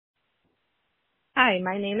Hi,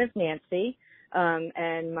 my name is Nancy,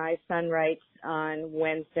 and my son writes on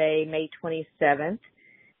Wednesday, May 27th.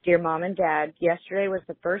 Dear Mom and Dad, yesterday was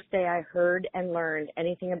the first day I heard and learned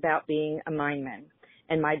anything about being a mineman,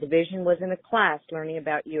 and my division was in a class learning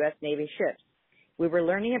about U.S. Navy ships. We were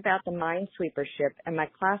learning about the minesweeper ship, and my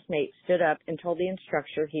classmate stood up and told the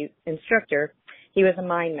instructor he was a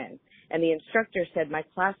mineman, and the instructor said my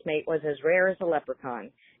classmate was as rare as a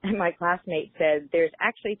leprechaun, and my classmate said, there's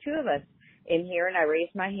actually two of us in here, and I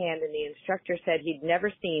raised my hand, and the instructor said he'd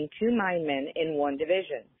never seen two minemen in one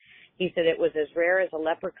division. He said it was as rare as a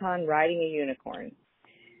leprechaun riding a unicorn.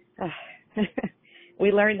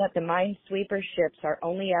 We learned that the minesweeper ships are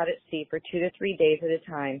only out at sea for 2 to 3 days at a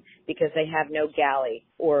time because they have no galley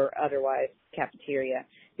or otherwise cafeteria,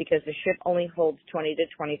 because the ship only holds 20 to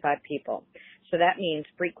 25 people. So that means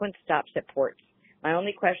frequent stops at ports. My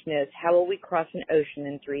only question is, how will we cross an ocean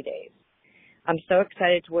in 3 days? I'm so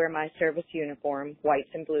excited to wear my service uniform, whites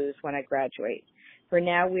and blues, when I graduate. For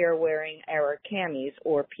now, we are wearing our camis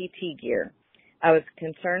or PT gear. I was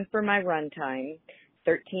concerned for my run time,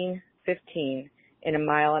 13:15 in a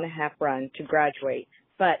 1.5-mile run to graduate,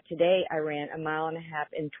 but today I ran a 1.5 miles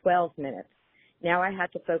in 12 minutes. Now I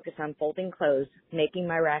have to focus on folding clothes, making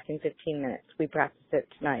my rack in 15 minutes. We practice it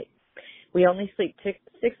tonight. We only sleep 6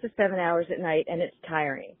 to 7 hours at night, and it's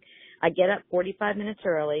tiring. I get up 45 minutes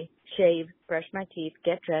early, shave, brush my teeth,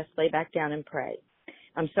 get dressed, lay back down, and pray.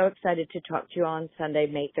 I'm so excited to talk to you on Sunday,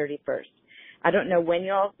 May 31st. I don't know when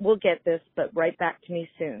y'all will get this, but write back to me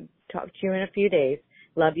soon. Talk to you in a few days.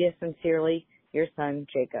 Love you sincerely, your son,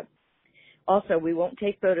 Jacob. Also, we won't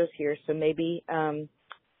take photos here, so maybe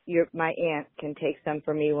my aunt can take some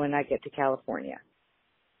for me when I get to California.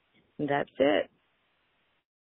 And that's it.